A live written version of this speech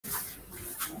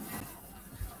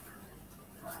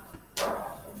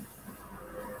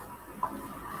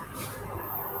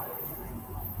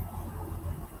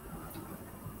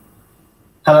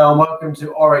Hello and welcome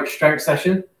to Oryx strength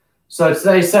session. So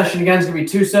today's session again is going to be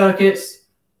 2 circuits,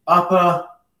 upper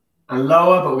and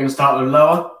lower, but we're going to start with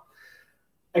lower.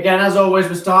 Again, as always,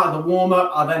 we'll start at the warm-up.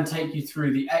 I'll then take you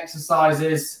through the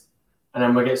exercises and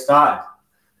then we'll get started.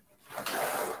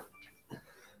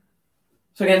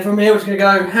 So again, from here, we're just going to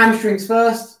go hamstrings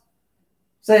first.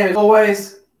 Same as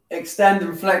always, extend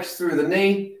and flex through the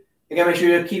knee. Again, make sure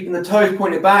you're keeping the toes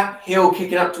pointed back, heel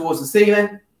kicking up towards the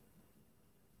ceiling.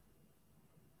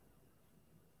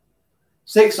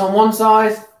 6 on one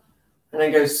side, and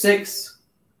then go 6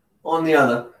 on the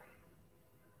other.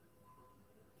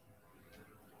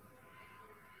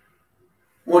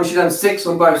 Once you've done 6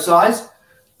 on both sides,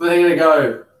 we're then going to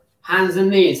go hands and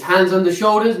knees, hands under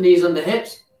shoulders, knees under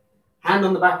hips, hand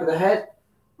on the back of the head,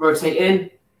 rotate in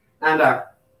and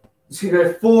out. It's going to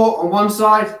go 4 on one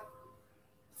side,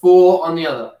 4 on the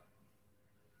other.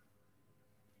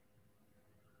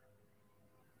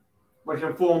 Once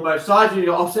you've done 4 on both sides, you've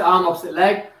got opposite arm, opposite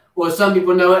leg, or as some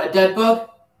people know it, a dead bug.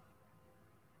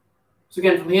 So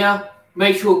again, from here,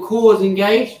 make sure core is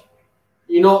engaged.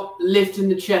 You're not lifting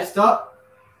the chest up.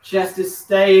 Chest is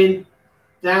staying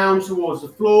down towards the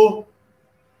floor.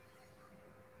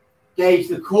 Gauge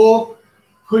the core.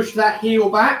 Push that heel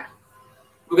back.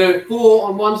 We'll go 4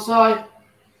 on one side,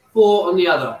 4 on the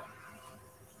other.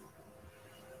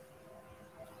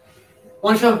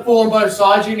 Once you've done 4 on both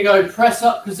sides, you're going to go press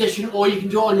up position, or you can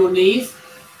do it on your knees.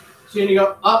 So you're going to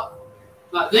go up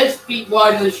like this, feet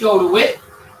wider than shoulder width.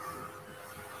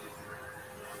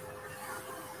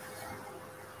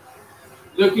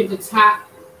 Looking to tap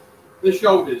the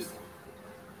shoulders.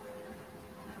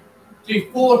 Do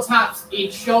 4 taps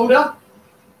each shoulder.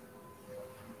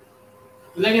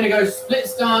 We're then going to go split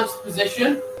stance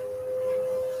position.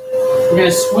 We're going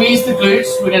to squeeze the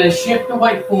glutes. We're going to shift the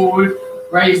weight forward,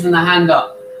 raising the hand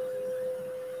up.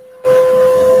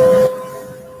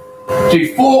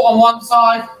 Do 4 on one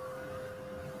side,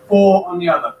 4 on the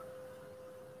other.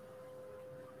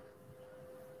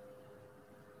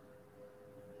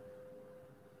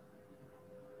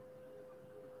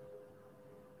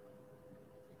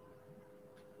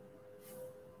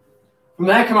 From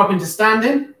there, come up into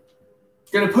standing.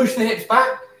 Going to push the hips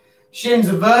back. Shins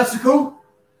are vertical.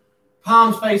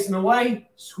 Palms facing away.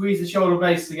 Squeeze the shoulder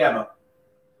blades together.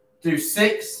 Do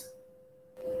 6.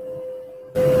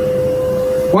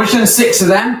 Once you've done 6 of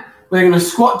them, we're going to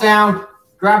squat down,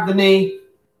 grab the knee,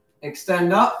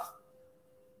 extend up,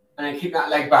 and then kick that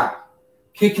leg back.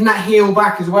 Kicking that heel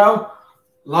back as well,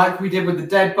 like we did with the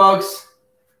dead bugs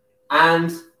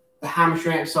and the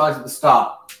hamstring exercise at the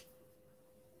start.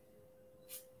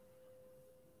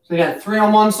 So again, 3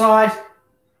 on one side,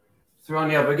 3 on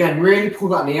the other. Again, really pull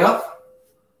that knee up.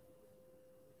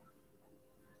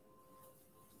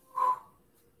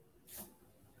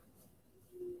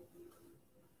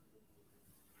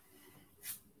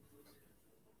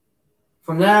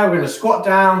 From there, we're going to squat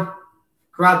down,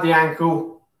 grab the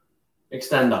ankle,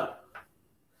 extend up.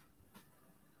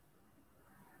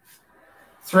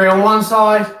 3 on one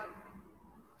side,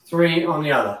 3 on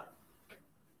the other.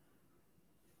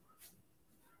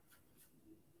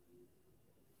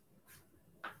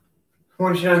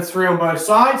 Once you've done 3 on both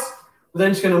sides, we're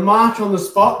then just going to march on the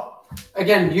spot.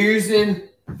 Again, using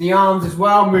the arms as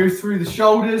well, move through the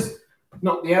shoulders,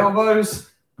 not the elbows.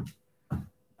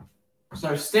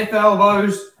 So stiff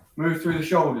elbows, move through the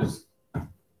shoulders.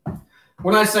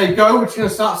 When I say go, we're just going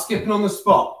to start skipping on the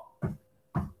spot.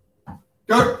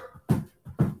 Go.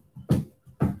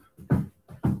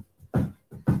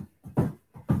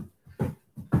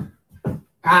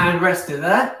 And rest it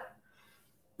there.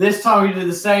 This time we do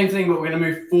the same thing, but we're going to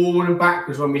move forward and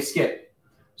backwards when we skip.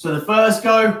 So the first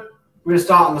go, we're going to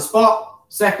start on the spot.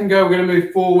 Second go, we're going to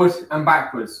move forward and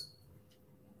backwards.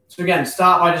 So again,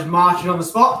 start by just marching on the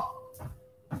spot.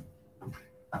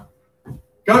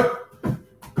 Go.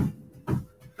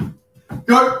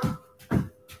 Go.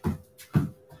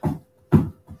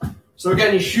 So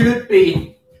again, you should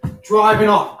be driving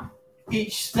off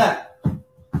each step.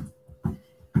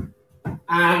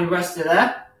 And rest it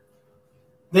there.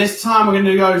 This time we're going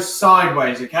to go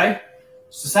sideways, okay?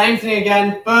 So same thing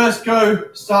again. First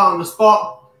go, start on the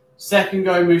spot. Second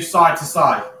go, move side to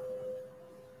side.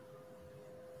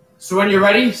 So when you're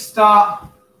ready, start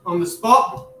on the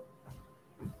spot.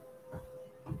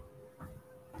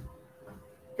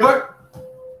 Go.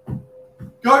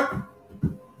 Go.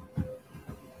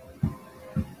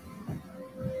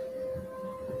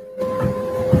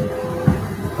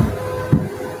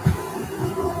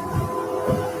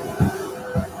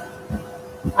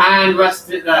 And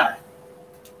rest it there.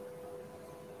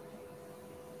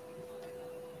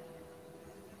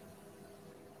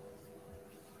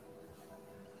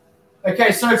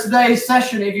 Okay, so today's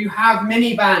session, if you have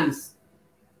mini bands,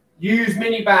 use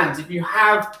mini bands. If you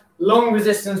have long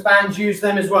resistance bands, use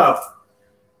them as well.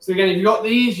 So again, if you've got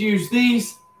these, use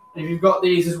these. And if you've got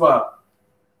these as well.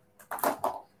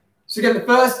 So again, the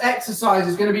first exercise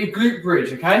is going to be a glute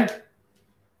bridge, okay?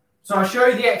 So I'll show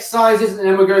you the exercises and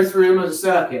then we'll go through them as a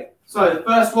circuit. So the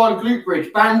first one, glute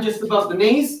bridge, band just above the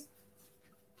knees.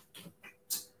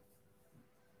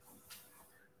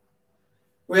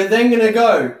 We're then going to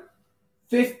go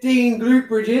 15 glute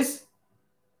bridges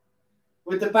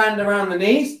with the band around the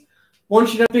knees.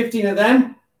 Once you've done 15 of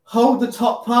them, hold the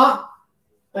top part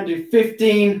and do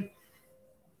 15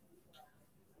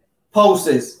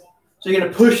 pulses. So you're going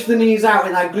to push the knees out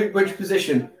in that glute bridge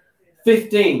position.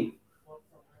 15.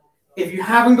 If you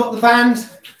haven't got the band,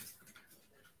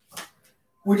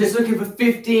 we're just looking for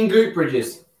 15 glute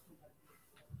bridges.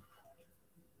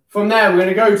 From there, we're going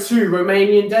to go to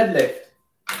Romanian deadlift.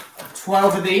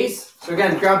 12 of these. So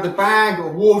again, grab the bag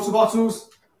or water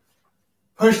bottles,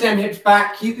 push them hips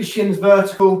back, keep the shins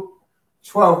vertical,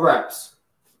 12 reps.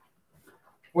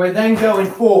 We're then going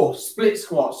for split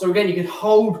squats. So again, you can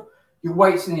hold your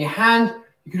weights in your hand,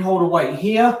 you can hold a weight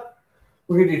here.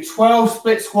 We're going to do 12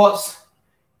 split squats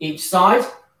each side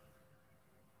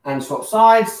and swap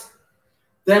sides.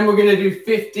 Then we're going to do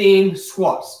 15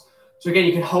 squats. So again,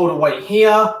 you can hold a weight here,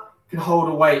 you can hold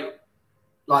a weight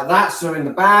like that, so in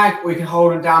the bag, or you can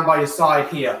hold them down by your side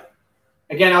here.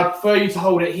 Again, I prefer you to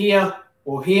hold it here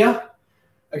or here.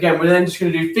 Again, we're then just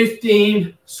going to do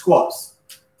 15 squats.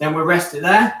 Then we'll rest it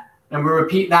there, and we'll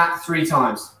repeat that 3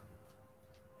 times.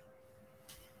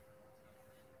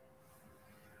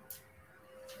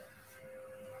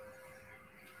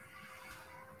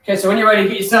 Okay, so when you're ready to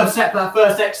get yourself set for that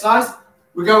first exercise,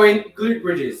 we're going glute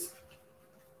bridges.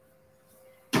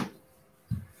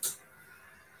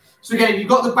 So again, if you've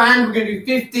got the band, we're going to do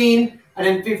 15 and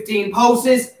then 15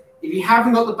 pulses. If you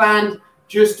haven't got the band,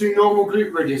 just do normal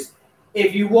glute bridges.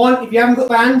 If you haven't got the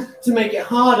band, to make it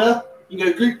harder, you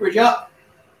go glute bridge up,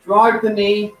 drive the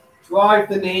knee,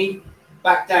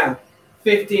 back down.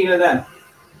 15 of them.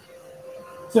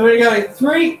 So we're going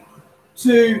 3,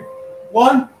 2,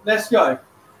 1, let's go.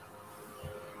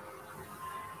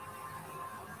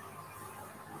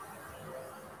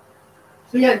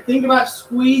 So again, think about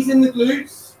squeezing the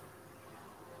glutes.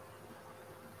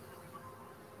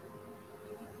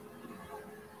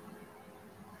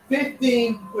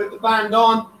 15 with the band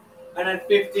on, and then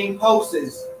 15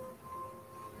 pulses.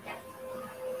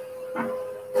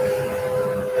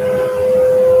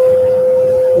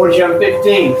 Once you're on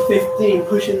 15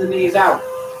 pushing the knees out.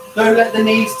 Don't let the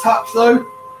knees touch though,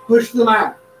 push them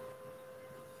out.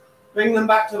 Bring them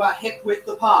back to about hip width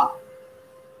apart.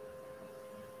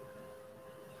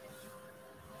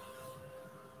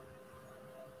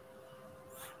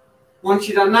 Once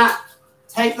you've done that,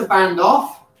 take the band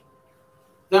off.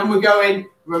 Then we're going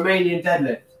Romanian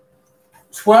deadlift.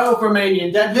 12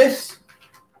 Romanian deadlifts.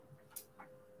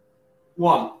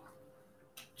 1,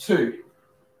 2,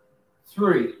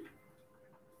 3,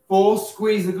 4.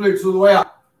 Squeeze the glutes all the way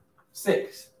up.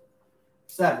 6,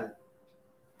 7,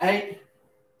 8,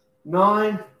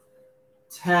 9,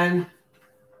 10,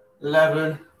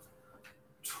 11,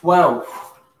 12.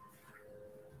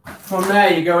 From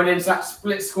there, you're going into that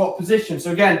split squat position.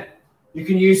 So again, you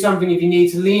can use something if you need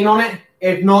to lean on it.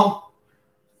 If not,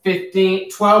 12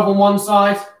 on one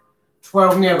side,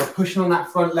 12 on the other, pushing on that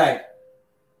front leg.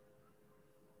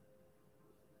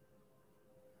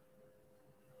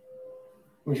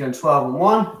 We're doing 12 on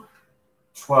one,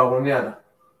 12 on the other.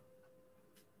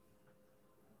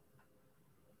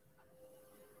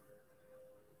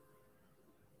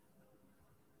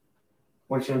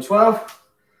 Once you're on 12,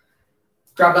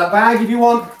 grab that bag if you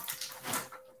want.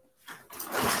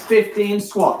 15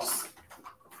 squats.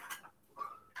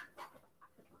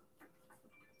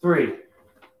 3,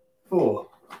 4,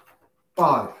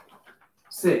 5,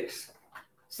 6,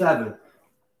 7,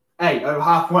 8, over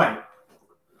halfway.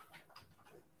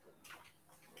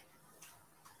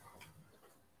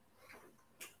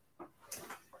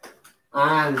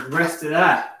 And rest it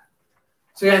there.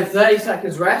 So again, 30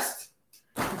 seconds rest,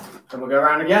 and we'll go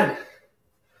around again.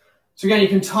 So again, you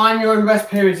can time your own rest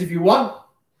periods if you want.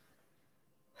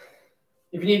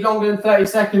 If you need longer than 30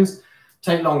 seconds,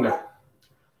 take longer.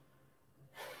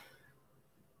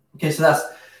 Okay, so that's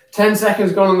 10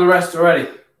 seconds gone on the rest already.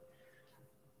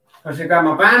 I'm going to grab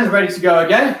my band, ready to go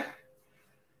again.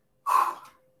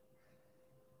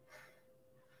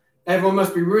 Everyone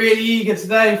must be really eager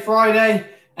today, Friday,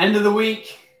 end of the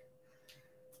week.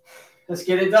 Let's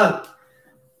get it done.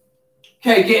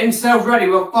 Okay, get yourself ready.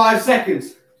 We've got 5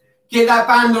 seconds. Get that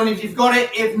band on if you've got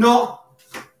it. If not,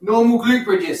 normal glute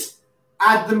bridges.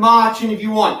 Add the march in if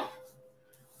you want.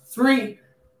 3,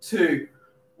 2,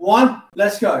 1.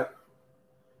 Let's go.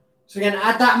 So again,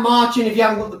 add that march in if you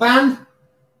haven't got the band.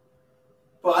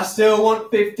 But I still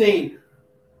want 15.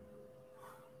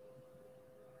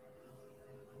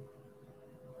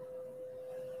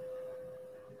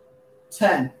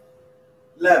 10,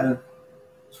 11,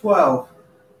 12,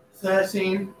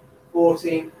 13,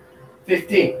 14,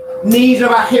 15. Knees are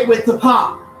about hip width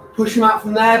apart. Push them out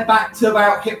from there, back to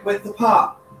about hip width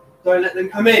apart. Don't let them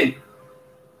come in.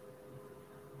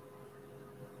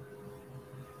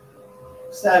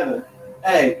 7,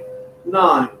 8,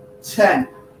 9, 10.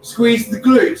 Squeeze the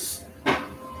glutes.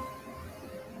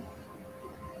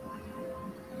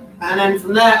 And then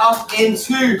from there up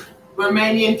into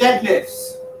Romanian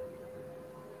deadlifts.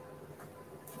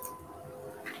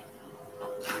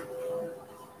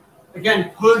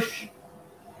 Again, push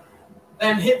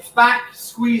them hips back,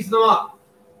 squeeze them up.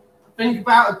 Think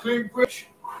about a glute bridge,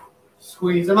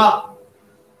 squeeze them up.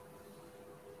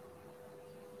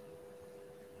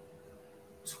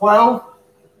 12.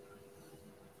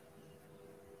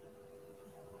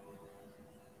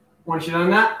 Once you've done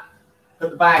that,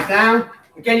 put the bag down.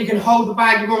 Again, you can hold the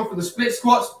bag you want for the split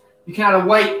squats. You can add a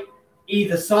weight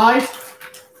either side.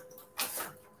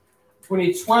 We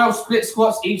need 12 split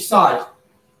squats each side.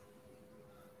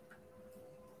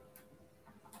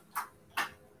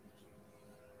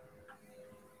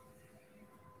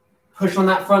 Push on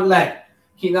that front leg.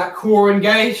 Keep that core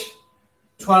engaged.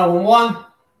 12 on one,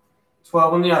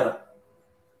 12 on the other.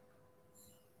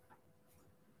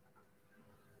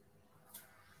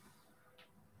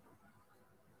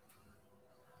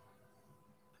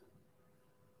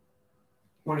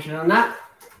 Once you've done that,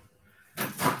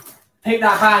 pick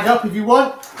that bag up if you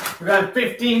want. We're going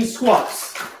 15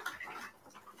 squats.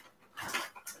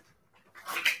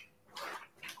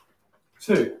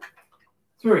 2,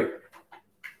 3,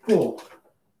 4,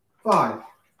 5,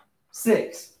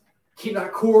 6. Keep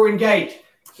that core engaged.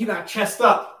 Keep that chest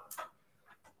up.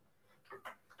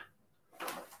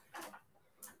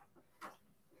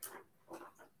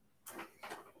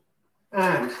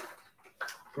 And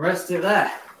rest it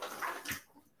there.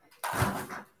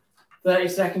 30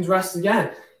 seconds rest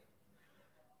again.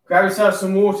 Grab yourself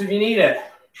some water if you need it.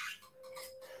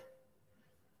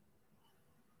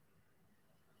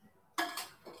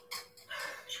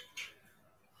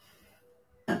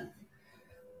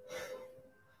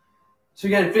 So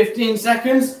again, 15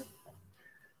 seconds.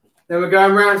 Then we're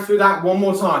going around through that one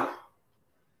more time.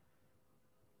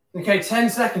 Okay, 10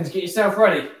 seconds. Get yourself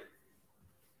ready.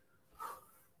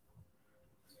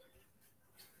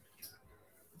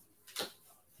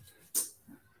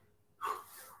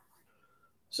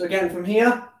 So again, from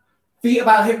here, feet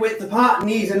about hip width apart,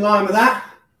 knees in line with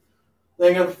that.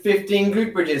 Then go for 15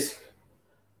 glute bridges.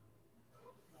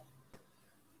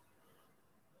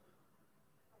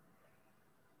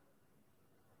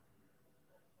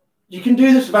 You can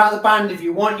do this without the band if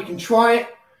you want. You can try it.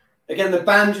 Again, the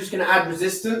band's just going to add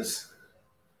resistance.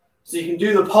 So you can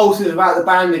do the pulses without the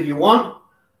band if you want.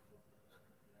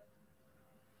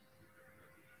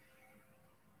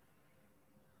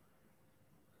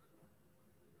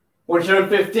 Once you're on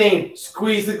 15,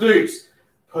 squeeze the glutes.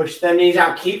 Push them knees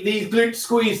out. Keep these glutes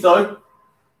squeezed though.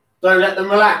 Don't let them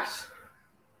relax.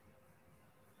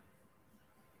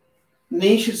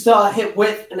 Knees should start at hip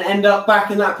width and end up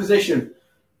back in that position.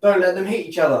 Don't let them hit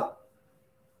each other.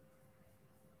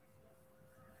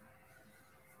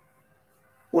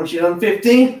 Once you're done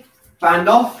 15, band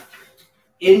off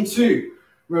into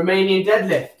Romanian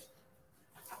deadlift.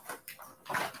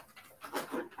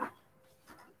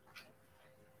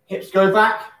 Hips go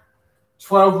back,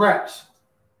 12 reps.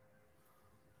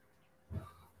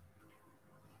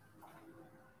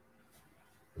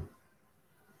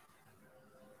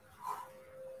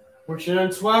 Once you're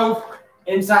done 12,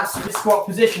 into that split squat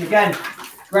position again.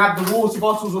 Grab the water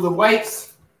bottles or the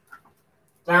weights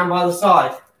down by the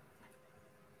side.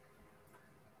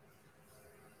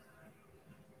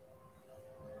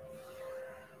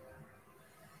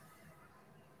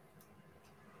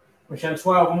 Which then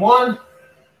 12 on one,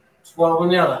 12 on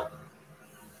the other.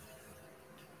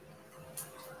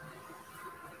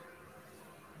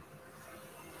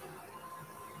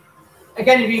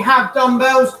 Again, if you have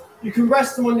dumbbells, you can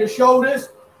rest them on your shoulders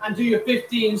and do your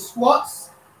 15 squats.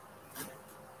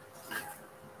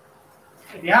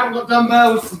 If you haven't got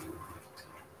dumbbells,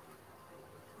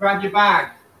 grab your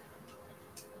bag.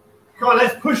 Come on,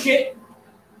 let's push it.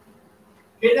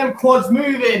 Get them quads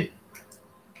moving.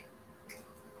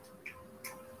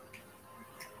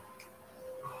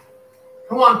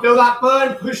 Come on, feel that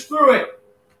burn, push through it.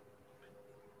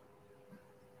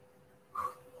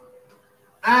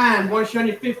 And once you're on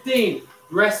your 15,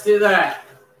 rest it there.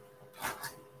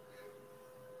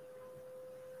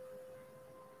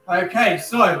 Okay,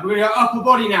 so we're going to go upper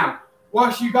body now.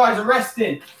 Whilst you guys are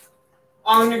resting,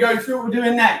 I'm going to go through what we're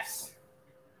doing next.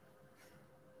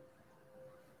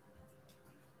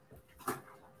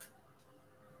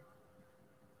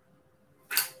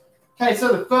 Okay,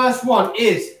 so the first one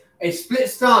is a split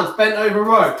stance, bent over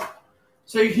row.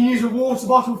 So you can use a water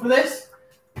bottle for this,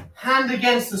 hand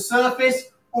against the surface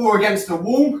or against the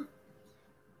wall.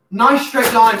 Nice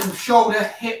straight line from shoulder,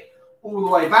 hip, all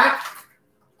the way back.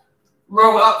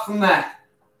 Roll it up from there.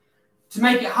 To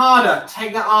make it harder,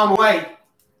 take that arm away.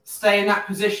 Stay in that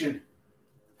position.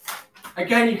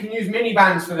 Again, you can use mini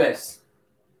bands for this.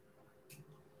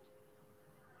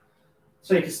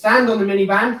 So you can stand on the mini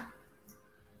band.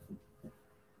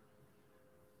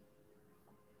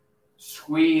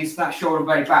 Squeeze that shoulder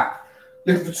blade back.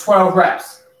 Looking for 12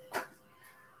 reps.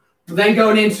 We're then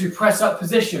going into press up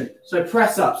position. So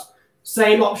press ups,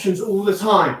 same options all the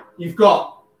time. You've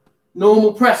got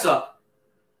normal press up,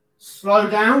 slow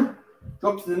down,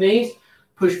 drop to the knees,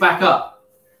 push back up.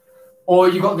 Or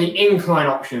you've got the incline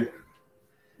option.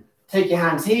 Take your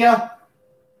hands here.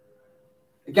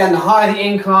 Again, the higher the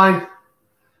incline,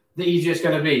 the easier it's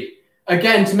going to be.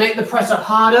 Again, to make the press up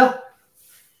harder,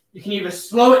 you can either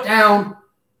slow it down,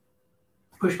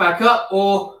 push back up,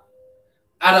 or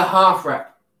add a half rep.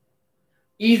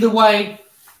 Either way,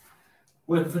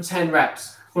 we're looking for 10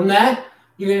 reps. From there,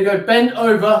 you're going to go bend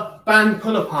over, band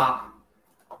pull apart.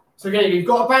 So again, if you've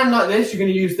got a band like this, you're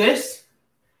going to use this.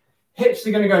 Hips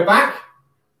are going to go back.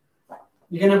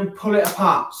 You're going to pull it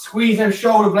apart. Squeeze them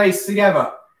shoulder blades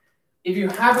together. If you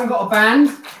haven't got a band,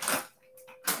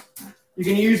 you're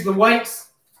going to use the weights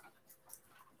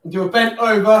and do a bent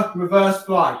over reverse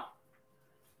fly.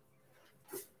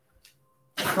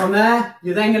 From there,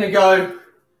 you're then going to go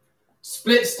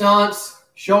split stance,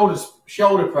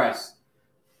 shoulder press.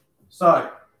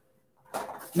 So,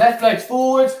 left leg's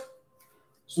forward,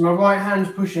 so my right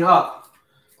hand's pushing up.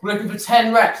 We're looking for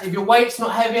 10 reps. If your weight's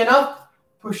not heavy enough,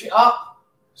 push it up,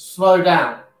 slow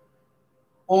down.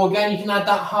 Or again, you can add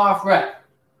that half rep.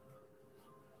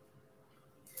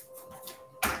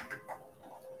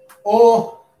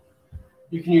 Or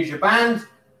you can use your band.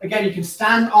 Again, you can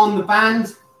stand on the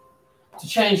band to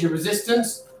change your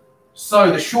resistance.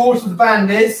 So the shorter the band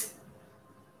is,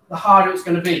 the harder it's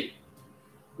going to be.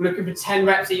 We're looking for 10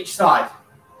 reps each side.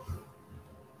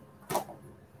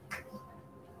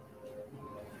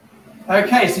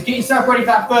 Okay, so get yourself ready for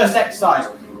that first exercise.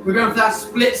 We're going for that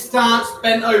split stance,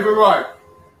 bent over row.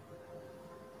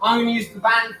 I'm going to use the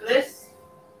band for this.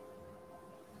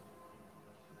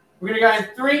 We're going to go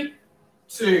in 3,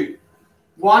 2,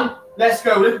 1. Let's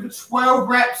go. We're looking for 12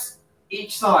 reps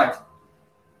each side.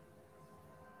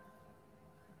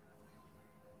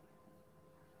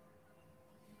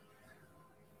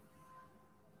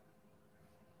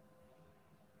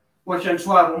 Watch on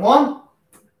 12 on one,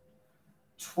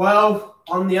 12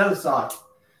 on the other side.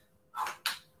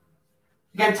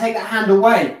 Again, take that hand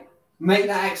away. Make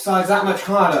that exercise that much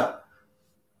harder.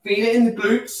 Feel it in the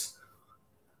glutes.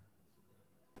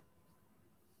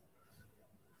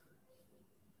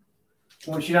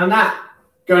 Once you've done that,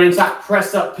 going into that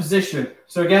press up position.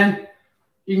 So again,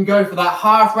 you can go for that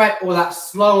half rep or that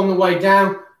slow on the way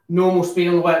down, normal speed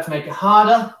on the way up to make it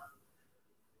harder,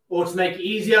 or to make it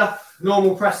easier,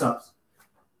 normal press ups.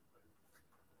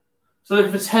 So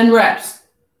looking for 10 reps.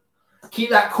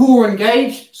 Keep that core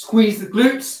engaged, squeeze the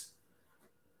glutes.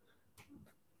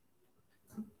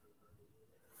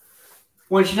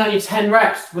 Once you've done your 10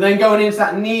 reps, we're then going into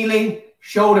that kneeling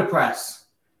shoulder press.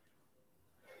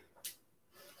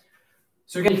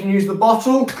 So again, you can use the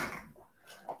bottle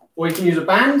or you can use a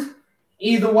band.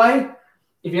 Either way,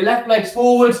 if your left leg's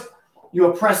forward,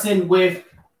 you're pressing with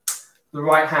the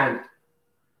right hand.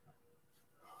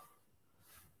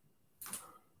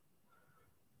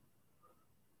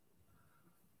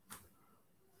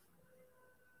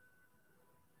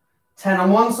 Ten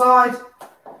on one side,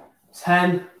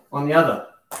 10 on the other.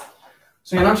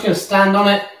 So again, I'm just going to stand on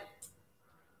it.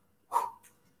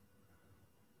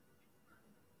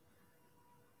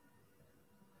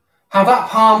 Have that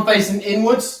palm facing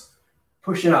inwards,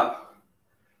 pushing up.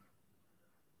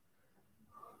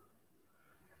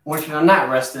 Once you've done that,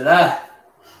 rest it there.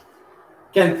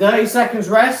 Again, 30 seconds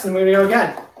rest, and we're going to go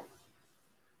again.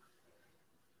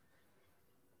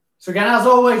 So again, as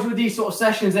always with these sort of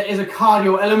sessions, there is a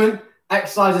cardio element.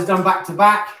 Exercise is done back to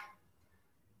back.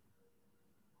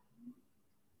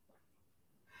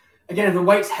 Again, if the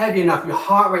weight's heavy enough, your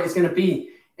heart rate is going to be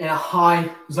in a high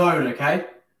zone, okay?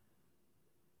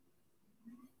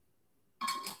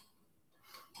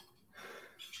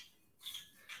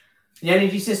 The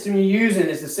energy system you're using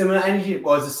is the similar energy,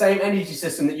 well, it's the same energy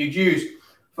system that you'd use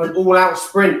for an all-out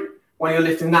sprint when you're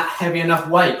lifting that heavy enough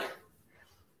weight.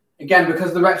 Again,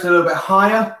 because the reps are a little bit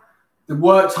higher, the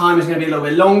work time is going to be a little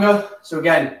bit longer. So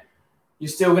again, you're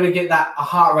still going to get that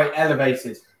heart rate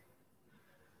elevated.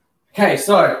 Okay,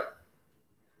 so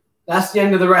that's the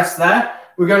end of the rest there.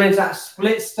 We're going into that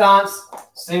split stance,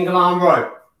 single arm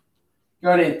row.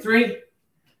 Going in 3,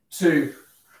 2,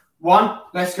 1.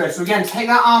 Let's go. So again, take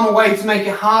that arm away to make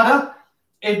it harder.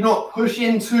 If not, push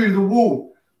into the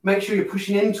wall. Make sure you're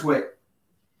pushing into it.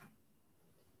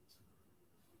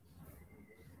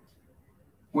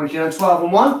 Once you're done 12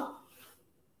 on one,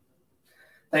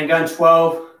 then going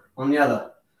 12 on the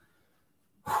other.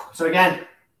 So again,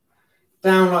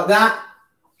 down like that,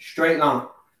 straight line.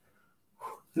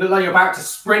 Look like you're about to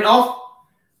sprint off.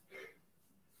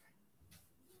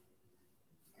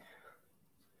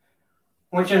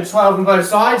 Once you're in 12 on both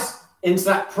sides, into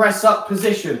that press up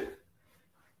position.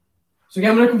 So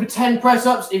again, we're looking for 10 press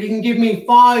ups. If you can give me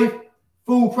 5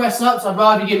 full press ups, I'd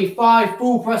rather you give me 5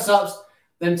 full press ups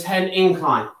than 10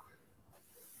 incline.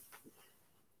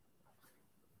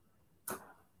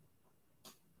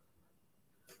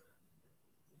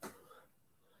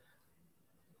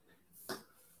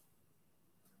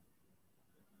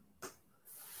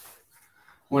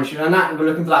 Once you've done that, we're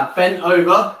looking for that bent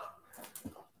over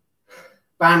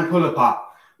band pull apart.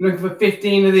 We're looking for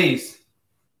 15 of these.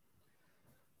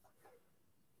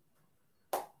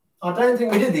 I don't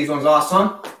think we did these ones last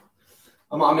time.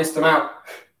 I might have missed them out.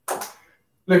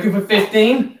 Looking for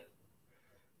 15.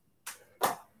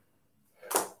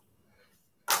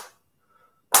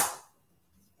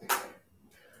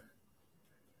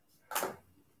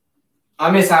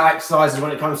 I miss our exercises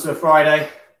when it comes to a Friday.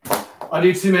 I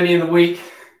do too many in the week.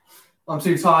 I'm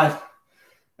too tired.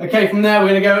 Okay, from there, we're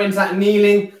going to go into that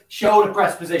kneeling shoulder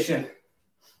press position.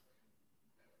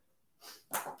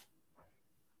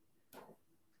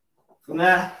 From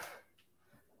there,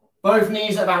 both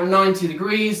knees at about 90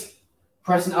 degrees,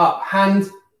 pressing up, hand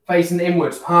facing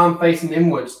inwards, palm facing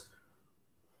inwards.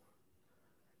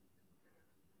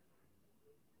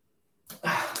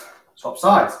 Swap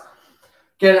sides.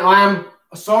 Again, I am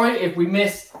sorry if we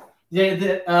missed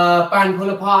the band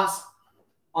pull aparts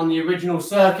on the original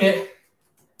circuit.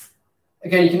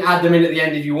 Again, you can add them in at the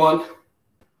end if you want.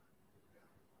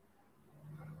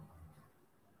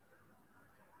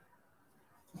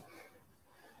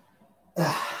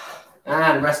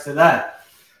 And rest it there.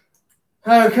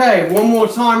 Okay, one more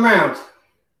time round.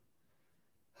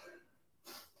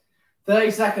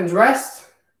 30 seconds rest.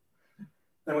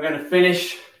 Then we're going to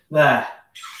finish there.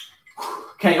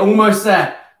 Okay, almost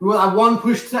there. We will have one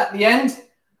push at the end.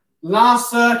 Last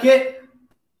circuit.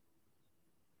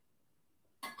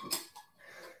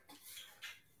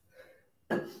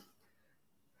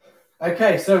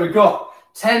 Okay, so we've got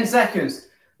 10 seconds.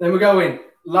 Then we're going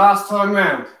last time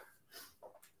round.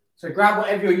 So grab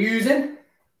whatever you're using.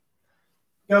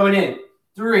 Going in.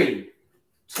 3,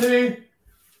 2,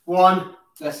 1.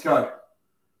 Let's go.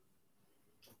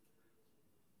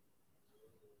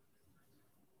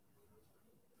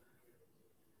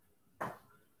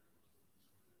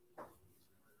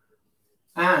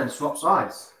 And swap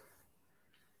sides.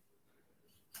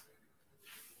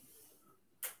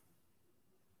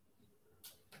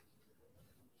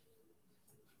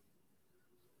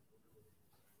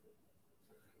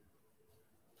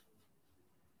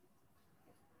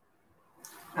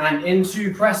 And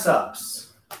into press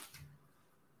ups.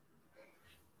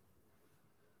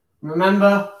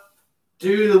 Remember,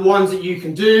 do the ones that you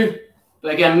can do,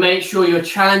 but again, make sure you're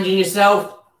challenging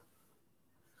yourself.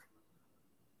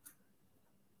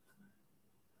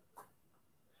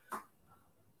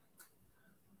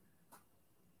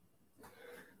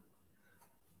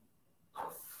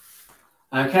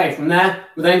 Okay, from there,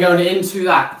 we're then going into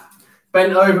that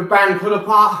bent over band pull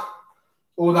apart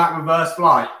or that reverse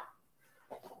fly.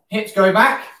 Hips go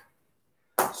back,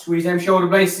 squeeze them shoulder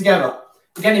blades together.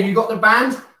 Again, if you've got the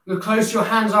band, the closer your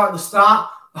hands are at the start,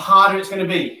 the harder it's going to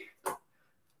be.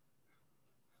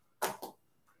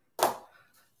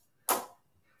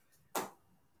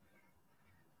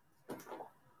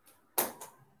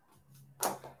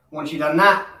 Once you've done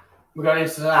that, we're going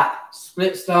into that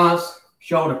split stance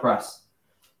shoulder press.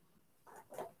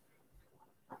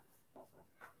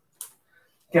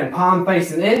 Again, palm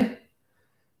facing in,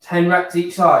 10 reps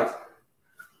each side.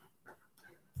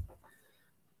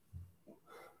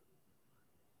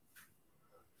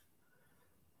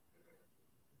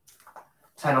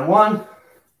 Ten on one,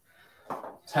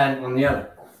 10 on the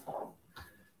other.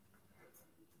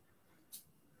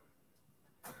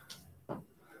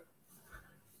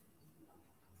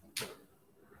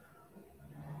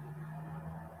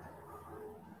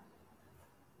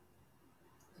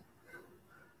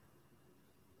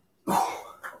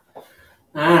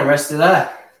 And rest it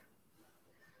there.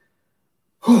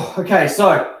 Okay,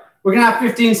 so we're going to have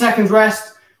 15 seconds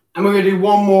rest, and we're going to do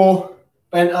one more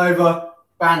bent over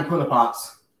band pull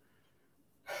aparts.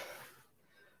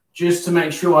 Just to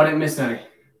make sure I didn't miss any.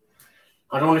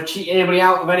 I don't want to cheat anybody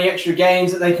out of any extra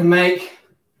gains that they can make.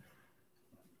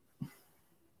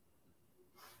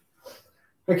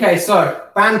 Okay, so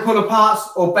band pull aparts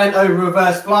or bent over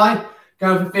reverse fly,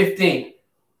 going for 15.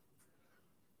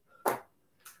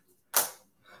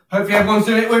 Hopefully everyone's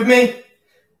doing it with me.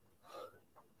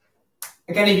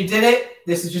 Again, if you did it,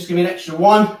 this is just going to be an extra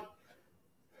one.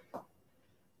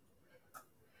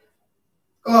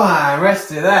 Oh, and rest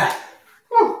it there.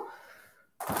 Whew.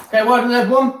 Okay, well done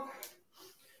everyone.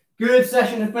 Good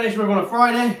session to finish with on a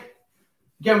Friday.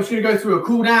 Again, we're just going to go through a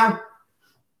cool down,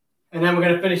 and then we're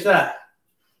going to finish there.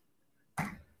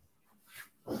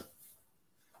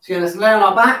 So let's lay on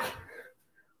our back,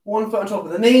 one foot on top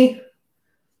of the knee.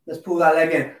 Let's pull that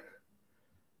leg in.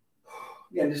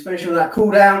 Again, just finishing with that cool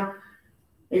down.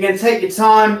 Again, take your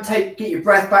time, get your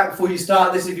breath back before you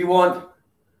start this if you want.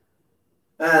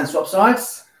 And swap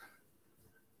sides.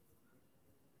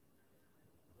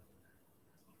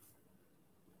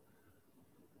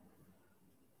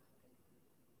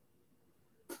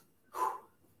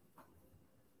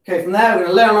 Okay, from there, we're going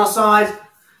to lay on our side.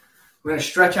 We're going to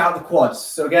stretch out the quads.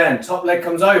 So again, top leg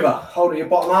comes over, hold at your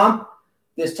bottom arm.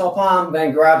 This top arm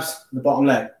then grabs the bottom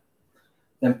leg.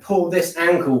 Then pull this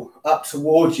ankle up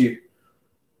towards you.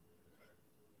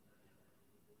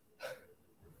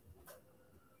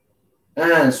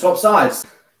 And swap sides.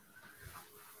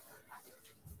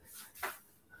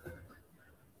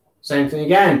 Same thing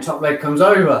again, top leg comes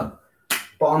over.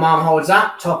 Bottom arm holds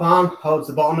that, top arm holds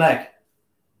the bottom leg.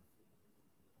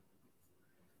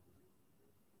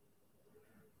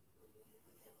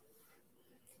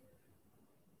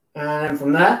 And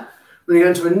from there, we're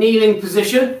going to go into a kneeling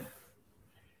position.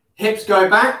 Hips go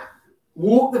back.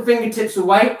 Walk the fingertips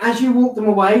away. As you walk them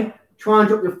away, try and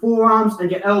drop your forearms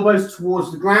and your elbows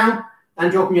towards the ground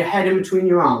and dropping your head in between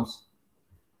your arms.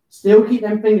 Still keep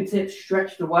them fingertips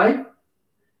stretched away.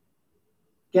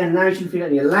 Again, now you should feel it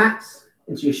in your lats,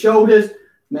 into your shoulders,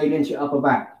 maybe into your upper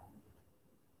back.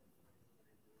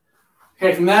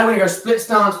 Okay, from there, we're going to go split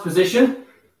stance position.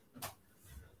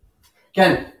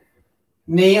 Again,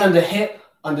 knee under hip,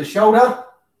 under shoulder,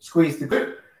 squeeze the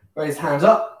grip, raise hands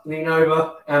up, lean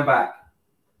over and back.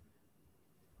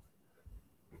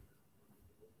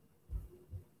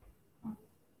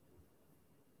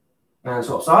 And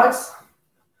swap sides.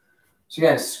 So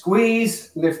again,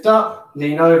 squeeze, lift up,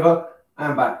 lean over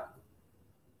and back.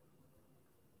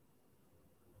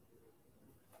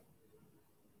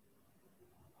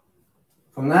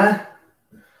 From there,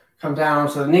 come down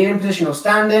to the kneeling position or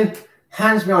standing,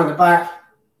 hands behind the back,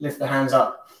 lift the hands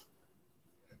up.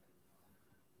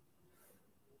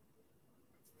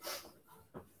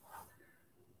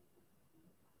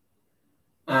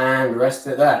 And rest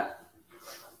it there.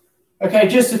 Okay,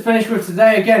 just to finish with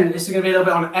today, again, this is going to be a little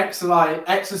bit on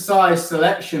exercise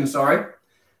selection, sorry.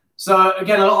 So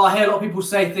again, I hear a lot of people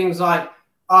say things like,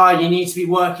 oh, you need to be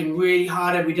working really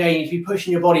hard every day, you need to be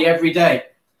pushing your body every day.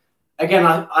 Again,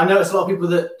 I notice a lot of people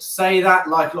that say that,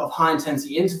 like a lot of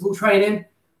high-intensity interval training.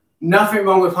 Nothing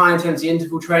wrong with high-intensity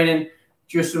interval training.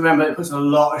 Just remember, it puts a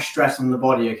lot of stress on the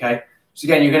body, okay? So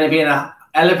again, you're going to be in an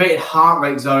elevated heart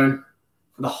rate zone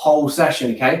for the whole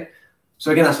session, okay? So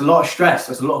again, that's a lot of stress.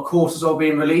 There's a lot of cortisol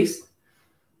being released.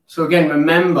 So again,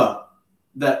 remember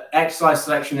that exercise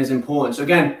selection is important. So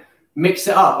again, mix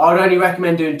it up. I would only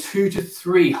recommend doing 2 to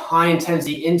 3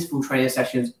 high-intensity interval training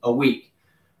sessions a week.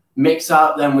 Mix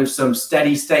up them with some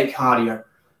steady state cardio,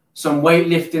 some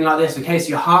weightlifting like this. Okay, so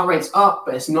your heart rate's up,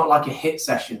 but it's not like a HIIT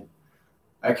session.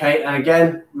 Okay, and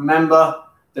again, remember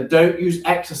that don't use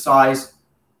exercise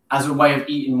as a way of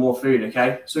eating more food,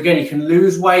 okay? So again, you can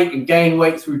lose weight and gain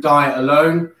weight through diet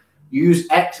alone. Use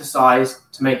exercise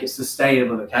to make it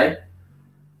sustainable, okay?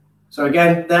 So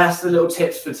again, that's the little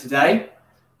tips for today.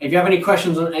 If you have any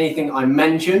questions on anything I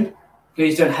mentioned,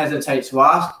 please don't hesitate to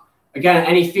ask. Again,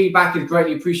 any feedback is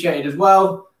greatly appreciated as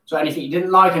well. So anything you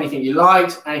didn't like, anything you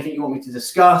liked, anything you want me to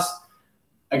discuss,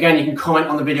 again, you can comment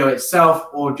on the video itself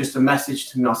or just a message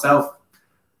to myself.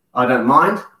 I don't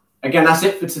mind. Again, that's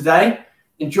it for today.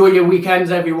 Enjoy your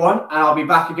weekends, everyone, and I'll be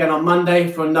back again on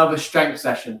Monday for another strength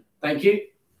session. Thank you.